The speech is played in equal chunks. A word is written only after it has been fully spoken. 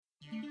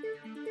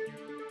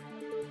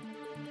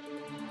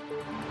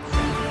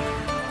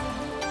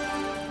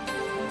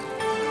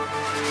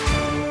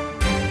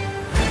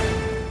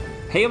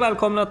Hej och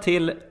välkomna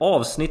till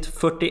avsnitt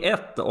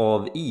 41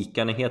 av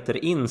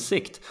ICA-nyheter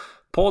Insikt.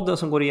 Podden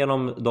som går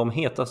igenom de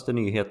hetaste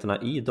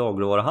nyheterna i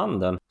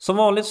dagligvaruhandeln. Som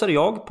vanligt så är det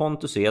jag,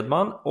 Pontus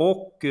Edman,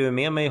 och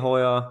med mig har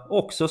jag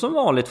också som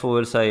vanligt får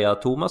väl säga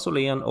Thomas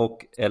Åhlén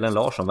och Ellen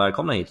Larsson.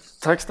 Välkomna hit.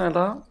 Tack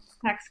snälla.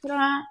 Tack ska du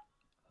ha.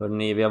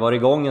 Hörrni, vi har varit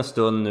igång en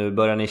stund nu.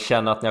 Börjar ni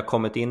känna att ni har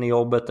kommit in i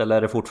jobbet eller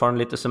är det fortfarande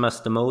lite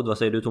semestermode? Vad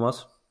säger du,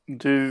 Thomas?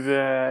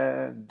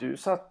 Du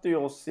satte ju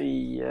oss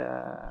i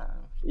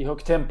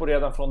högt tempo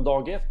redan från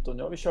dag ett och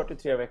nu har vi kört i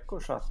 3 veckor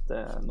så att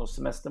någon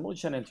semestermod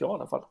känner inte jag i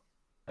alla fall.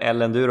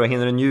 Ellen, du då,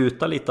 hinner du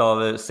njuta lite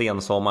av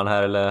sensommaren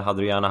här eller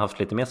hade du gärna haft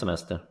lite mer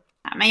semester?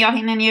 Ja, men jag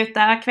hinner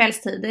njuta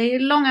kvällstid. Det är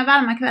långa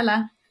varma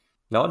kvällar.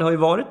 Ja, det har ju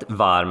varit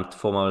varmt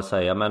får man väl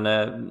säga, men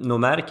nog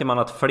märker man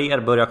att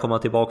fler börjar komma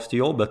tillbaka till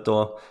jobbet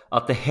och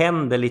att det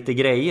händer lite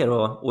grejer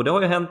och det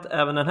har ju hänt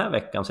även den här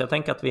veckan, så jag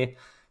tänker att vi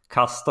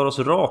kastar oss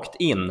rakt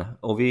in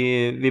och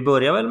vi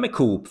börjar väl med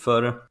Coop.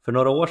 För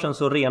några år sedan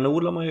så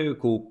renodlade man ju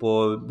Coop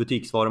och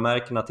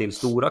butiksvarumärkena till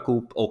Stora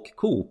Coop och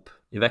Coop.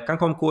 I veckan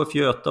kom KF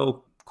Göta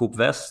och Coop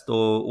Väst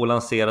och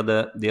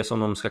lanserade det som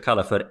de ska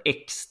kalla för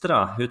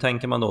Extra. Hur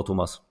tänker man då,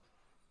 Thomas?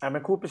 Ja,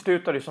 men Coop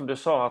beslutade ju som du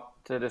sa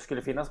att det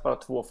skulle finnas bara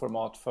 2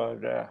 format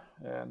för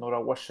några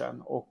år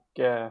sedan och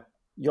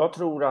jag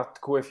tror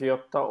att KF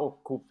Göta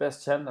och Coop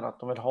Väst känner att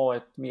de vill ha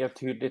ett mer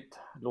tydligt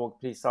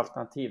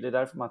lågprisalternativ. Det är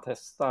därför man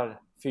testar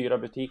 4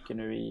 butiker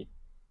nu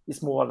i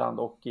Småland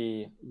och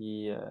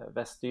i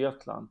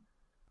Västergötland.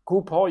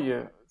 Coop har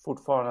ju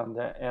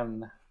fortfarande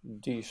en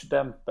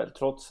dyrstämpel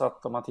trots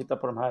att om man tittar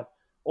på de här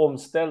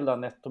omställda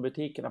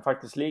nettobutikerna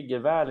faktiskt ligger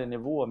väl i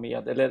nivå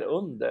med eller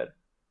under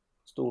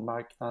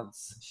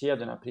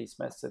stormarknadskedjorna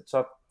prismässigt. Så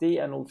att det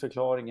är nog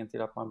förklaringen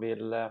till att man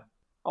vill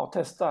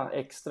testa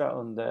Extra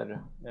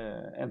under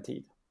en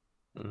tid.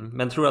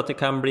 Men tror du att det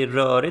kan bli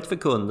rörigt för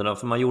kunderna?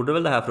 För man gjorde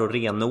väl det här för att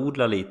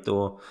renodla lite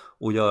och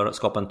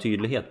skapa en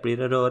tydlighet. Blir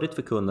det rörigt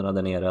för kunderna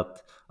där nere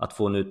att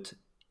få ut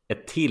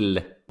ett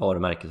till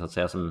varumärke så att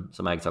säga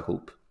som ägs av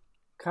Coop?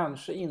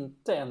 Kanske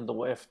inte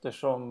ändå,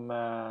 eftersom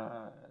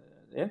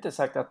det är inte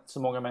säkert att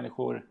så många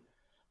människor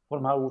på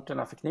de här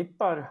orterna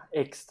förknippar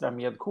Extra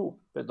med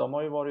Coop. De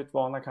har ju varit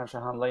vana kanske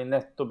att handla i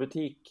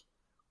nettobutik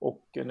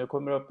och nu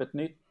kommer det upp ett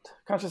nytt,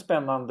 kanske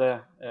spännande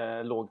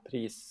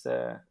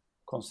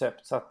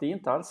lågpriskoncept. Så att det är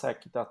inte alls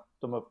säkert att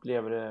de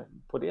upplever det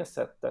på det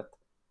sättet.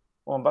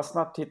 Om man bara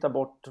snabbt tittar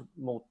bort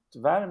mot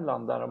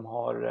Värmland där de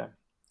har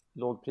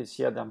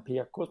lågpriskedjan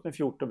PKs med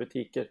 14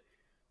 butiker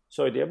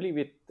så har det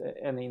blivit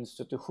en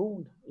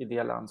institution i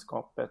det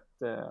landskapet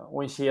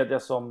och en kedja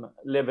som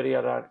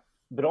levererar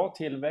bra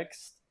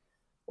tillväxt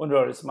och en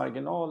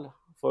rörelsemarginal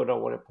förra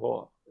året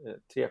på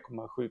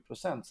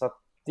 3,7%. Så att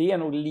det är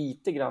nog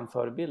lite grann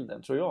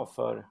förebilden tror jag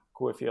för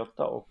KF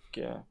Göta och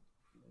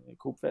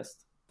Coop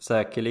Väst.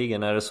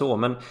 Säkerligen är det så,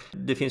 men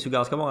det finns ju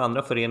ganska många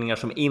andra föreningar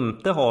som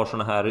inte har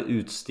såna här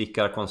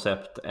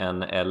utstickarkoncept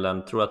än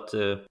Ellen. Tror att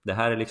det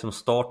här är liksom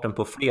starten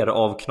på fler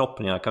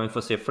avknoppningar? Kan vi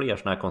få se fler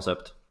såna här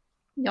koncept?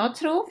 Jag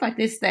tror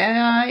faktiskt det.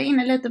 Jag är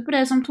inne lite på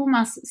det som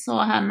Thomas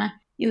sa här med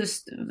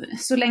just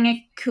så länge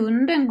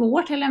kunden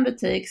går till en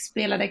butik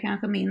spelar det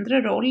kanske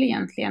mindre roll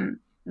egentligen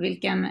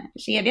vilken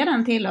kedja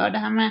den tillhör. Det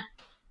här med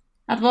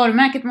att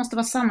varumärket måste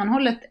vara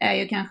sammanhållet är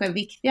ju kanske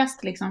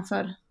viktigast liksom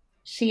för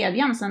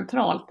kedjan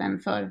centralt än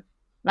för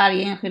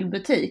varje enskild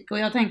butik. Och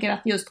jag tänker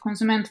att just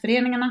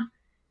konsumentföreningarna,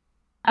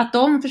 att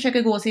de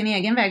försöker gå sin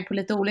egen väg på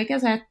lite olika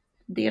sätt.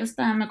 Dels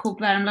det här med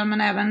Coop Värmland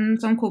men även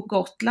som Coop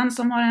Gotland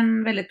som har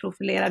en väldigt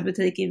profilerad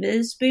butik i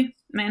Visby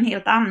med en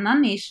helt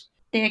annan nisch.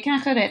 Det är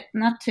kanske rätt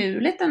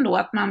naturligt ändå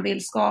att man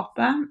vill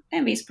skapa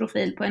en viss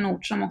profil på en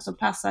ort som också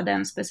passar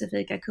den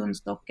specifika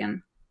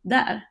kundstocken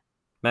där.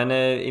 Men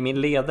i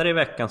min ledare i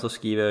veckan så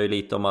skriver jag ju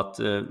lite om att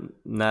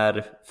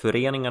när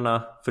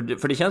föreningarna,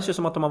 för det känns ju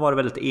som att de har varit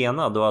väldigt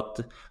enade och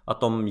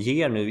att de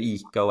ger nu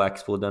ICA och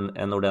Axfood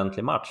en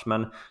ordentlig match.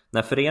 Men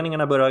när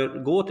föreningarna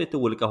börjar gå åt lite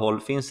olika håll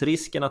finns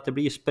risken att det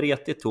blir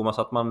spretigt, Thomas,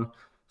 att man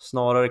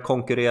snarare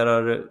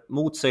konkurrerar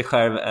mot sig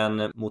själv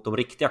än mot de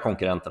riktiga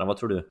konkurrenterna. Vad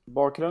tror du?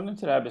 Bakgrunden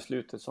till det här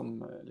beslutet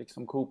som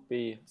liksom Coop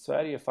i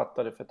Sverige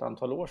fattade för ett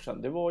antal år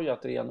sedan, det var ju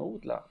att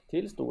renodla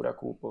till Stora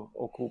Coop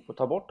och Coop och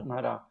ta bort de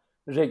här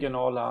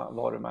regionala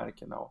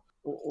varumärkena.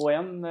 Och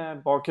en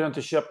bakgrund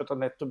till köpet av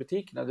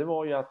nettobutikerna, det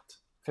var ju att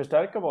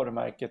förstärka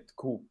varumärket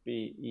Coop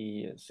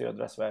i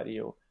södra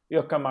Sverige och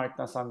öka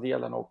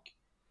marknadsandelen och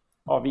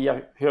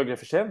via högre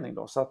försäljning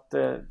då. Så att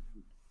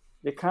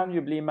det kan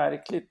ju bli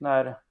märkligt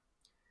när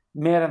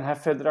med den här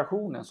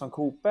federationen som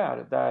Coop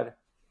är, där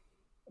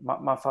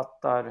man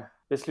fattar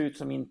beslut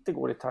som inte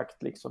går i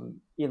takt liksom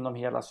inom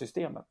hela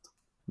systemet.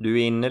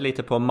 Du är inne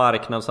lite på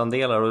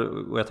marknadsandelar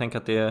och jag tänker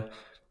att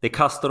det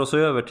kastar oss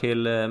över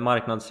till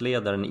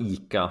marknadsledaren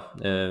ICA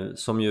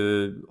som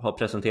ju har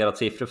presenterat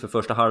siffror för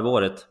första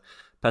halvåret.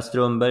 Per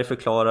Strömberg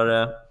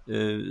förklarade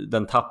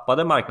den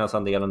tappade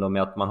marknadsandelen då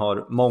med att man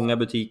har många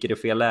butiker i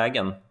fel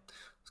lägen.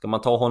 Ska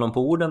man ta honom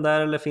på orden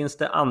där eller finns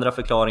det andra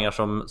förklaringar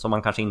som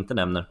man kanske inte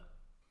nämner?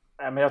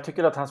 Men jag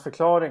tycker att hans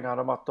förklaringar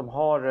om att de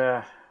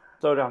har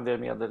större andel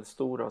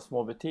medelstora och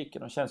små butiker.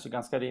 De känns ju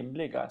ganska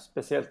rimliga.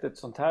 Speciellt ett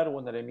sånt här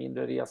år när det är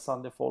mindre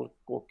resande, folk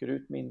åker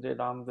ut mindre i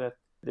landet.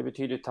 Det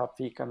betyder tapp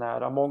för ICA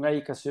nära. Många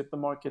ICA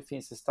Supermarket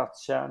finns i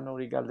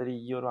stadskärnor, i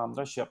gallerior och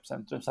andra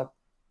köpcentrum. Så att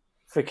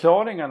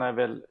förklaringarna är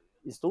väl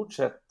i stort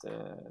sett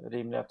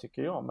rimliga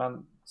tycker jag.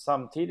 Men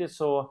samtidigt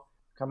så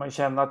kan man ju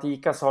känna att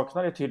ICA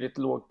saknar ett tydligt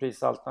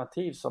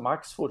lågprisalternativ som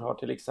Axfood har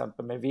till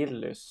exempel med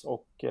Willys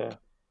och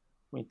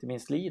inte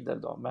minst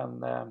Lidl då.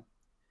 Men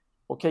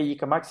okej,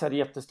 ICA Maxi hade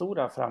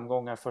jättestora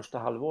framgångar första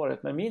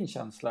halvåret. Men min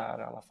känsla är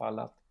i alla fall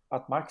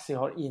att Maxi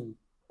har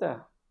inte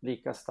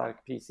lika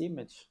stark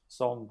prisimage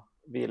som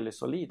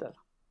Willys och Lidl.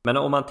 Men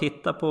om man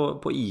tittar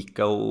på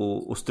ICA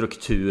och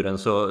strukturen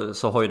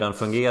så har ju den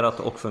fungerat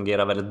och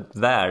fungerar väldigt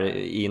väl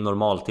i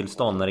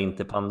normaltillstånd när det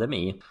inte är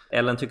pandemi.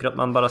 Ellen tycker att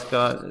man bara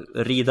ska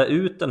rida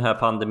ut den här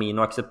pandemin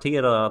och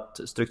acceptera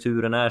att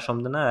strukturen är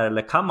som den är,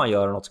 eller kan man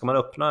göra något? Ska man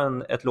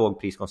öppna ett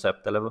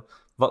lågpriskoncept eller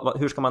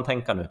hur ska man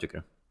tänka nu tycker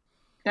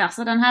du?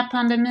 Alltså den här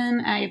pandemin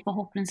är ju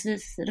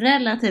förhoppningsvis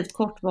relativt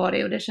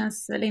kortvarig och det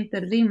känns väl inte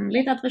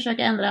rimligt att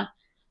försöka ändra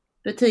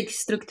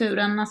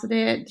butiksstrukturen. Alltså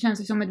det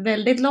känns ju som ett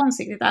väldigt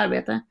långsiktigt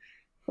arbete.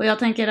 Och jag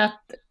tänker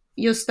att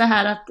just det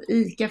här att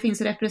ICA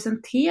finns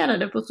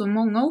representerade på så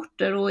många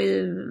orter och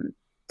i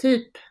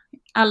typ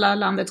alla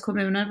landets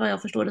kommuner, vad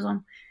jag förstår det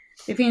som.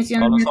 Det finns ju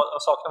de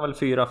saknar väl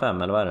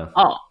 4-5 eller vad är det?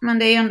 Ja, men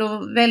det är ju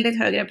ändå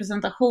väldigt hög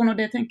representation och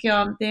det tänker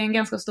jag, det är en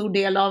ganska stor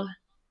del av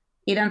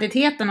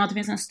identiteten och att det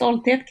finns en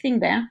stolthet kring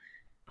det.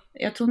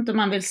 Jag tror inte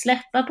man vill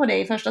släppa på det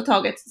i första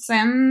taget.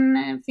 Sen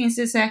finns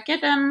det säkert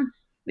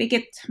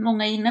vilket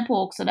många är inne på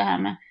också, det här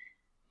med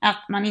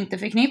att man inte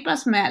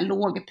förknippas med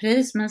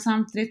lågpris, men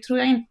samtidigt tror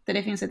jag inte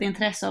det finns ett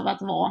intresse av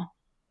att vara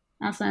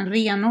alltså en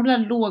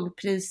renodlad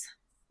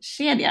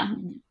lågpriskedja.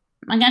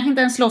 Man kanske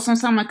inte ens slåss om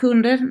samma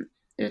kunder,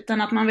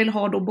 utan att man vill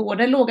ha då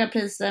både låga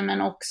priser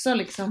men också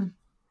liksom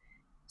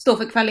stå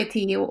för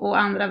kvalitet och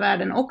andra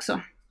värden också.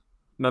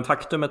 Men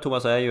faktumet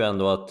Thomas är ju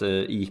ändå att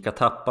ICA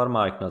tappar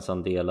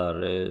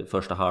marknadsandelar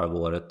första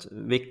halvåret.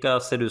 Vilka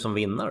ser du som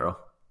vinnare då?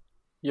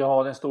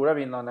 Ja, den stora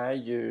vinnaren är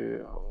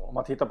ju, om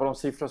man tittar på de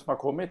siffror som har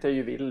kommit, är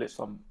ju Willys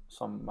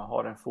som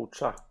har en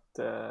fortsatt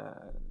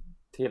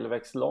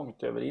tillväxt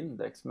långt över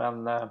index.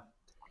 Men,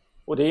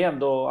 och det är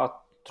ändå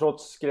att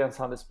trots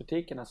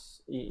gränshandelsbutikerna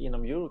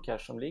inom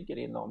Eurocash som ligger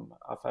inom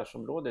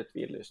affärsområdet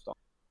Willys då.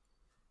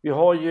 Vi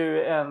har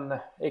ju en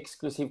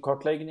exklusiv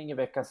kartläggning i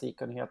veckans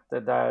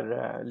ICA-nyheter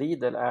där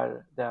Lidl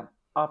är den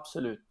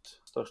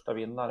absolut största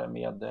vinnare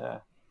med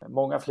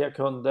många fler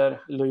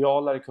kunder,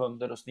 lojalare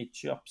kunder och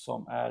snittköp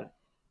som är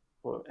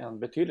på en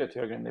betydligt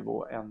högre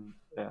nivå än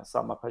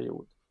samma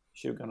period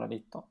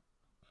 2019.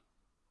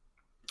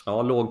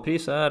 Ja,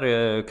 lågpris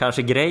är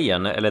kanske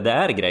grejen, eller det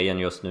är grejen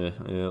just nu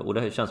och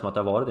det känns som att det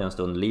har varit det en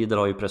stund. Lidl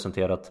har ju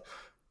presenterat,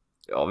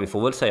 ja vi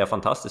får väl säga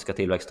fantastiska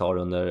tillväxttal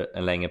under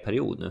en längre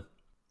period nu.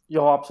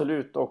 Ja,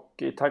 absolut. Och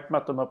i takt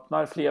med att de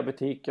öppnar fler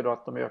butiker och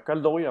att de ökar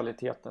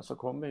lojaliteten så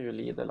kommer ju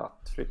Lidl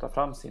att flytta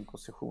fram sin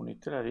position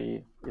ytterligare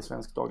i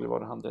svensk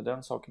dagligvaruhandel.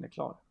 Den saken är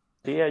klar.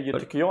 Det är ju,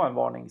 tycker jag, en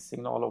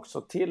varningssignal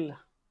också till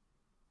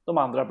de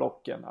andra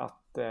blocken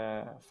att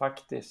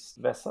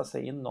faktiskt vässa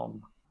sig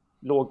inom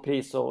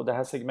lågpris och det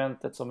här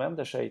segmentet som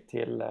vänder sig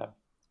till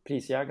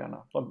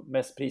prisjägarna, de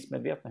mest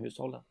prismedvetna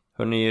hushållen.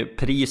 Hörrni,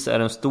 pris är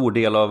en stor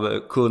del av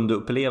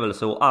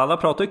kundupplevelse och alla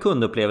pratar ju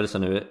kundupplevelse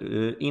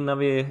nu. Innan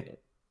vi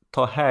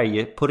tar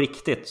helg på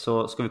riktigt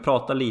så ska vi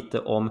prata lite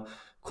om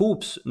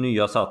Coops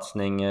nya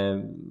satsning.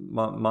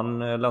 Man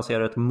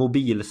lanserar ett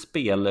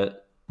mobilspel.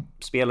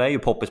 Spel är ju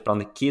poppis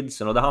bland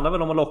kidsen och det handlar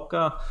väl om att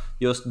locka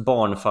just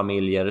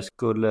barnfamiljer.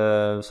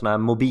 Skulle sådana här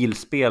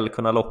mobilspel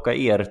kunna locka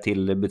er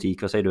till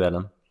butik? Vad säger du,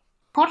 Ellen?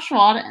 Kort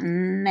svar,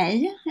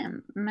 nej.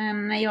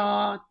 Men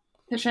jag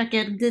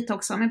försöker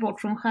detoxa mig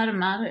bort från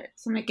skärmar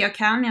så mycket jag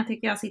kan. Jag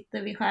tycker jag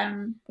sitter vid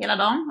skärm hela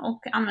dagen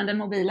och använder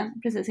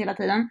mobilen precis hela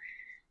tiden.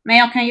 Men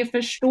jag kan ju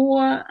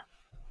förstå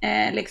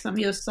liksom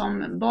just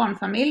som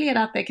barnfamiljer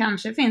att det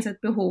kanske finns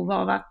ett behov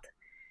av att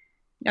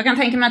jag kan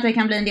tänka mig att det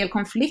kan bli en del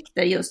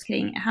konflikter just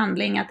kring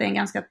handling, att det är en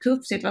ganska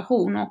tuff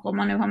situation och om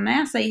man nu har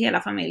med sig hela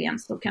familjen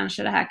så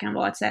kanske det här kan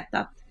vara ett sätt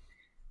att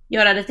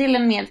göra det till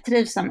en mer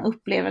trivsam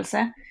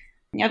upplevelse.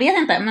 Jag vet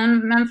inte,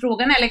 men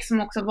frågan är liksom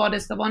också vad det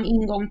ska vara en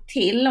ingång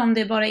till, om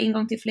det är bara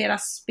ingång till flera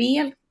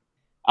spel.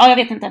 Ja, jag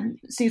vet inte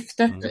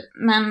syftet,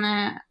 men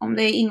om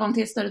det är ingång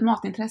till ett större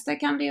matintresse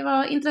kan det ju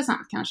vara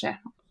intressant kanske.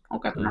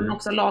 Och att man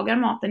också lagar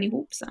maten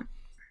ihop sen.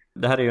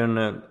 Det här är ju en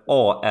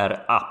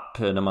AR-app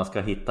när man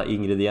ska hitta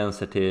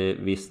ingredienser till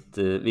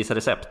vissa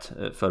recept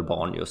för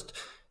barn just.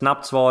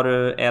 Snabbt svar,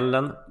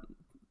 Ellen.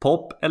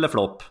 Pop eller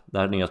flopp, det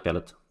här nya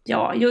spelet?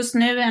 Ja, just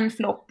nu en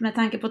flopp med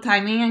tanke på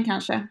tajmingen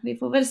kanske. Vi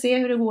får väl se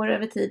hur det går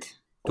över tid.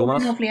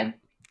 Thomas?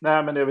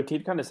 Nej, men över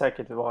tid kan det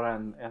säkert vara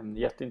en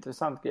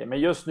jätteintressant grej. Men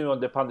just nu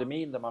under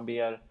pandemin där man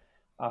ber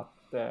att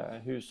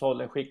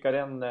hushållen skickar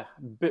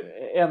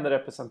en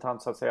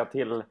representant så att säga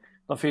till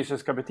de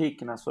fysiska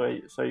butikerna så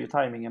är ju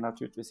tajmingen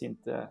naturligtvis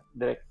inte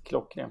direkt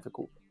klockren för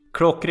Coop.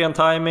 Klockren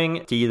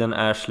timing, tiden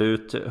är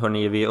slut.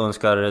 Hörrni, vi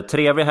önskar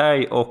trevlig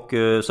helg och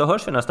så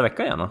hörs vi nästa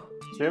vecka igen.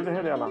 Trevlig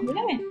helg alla. Det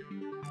gör vi.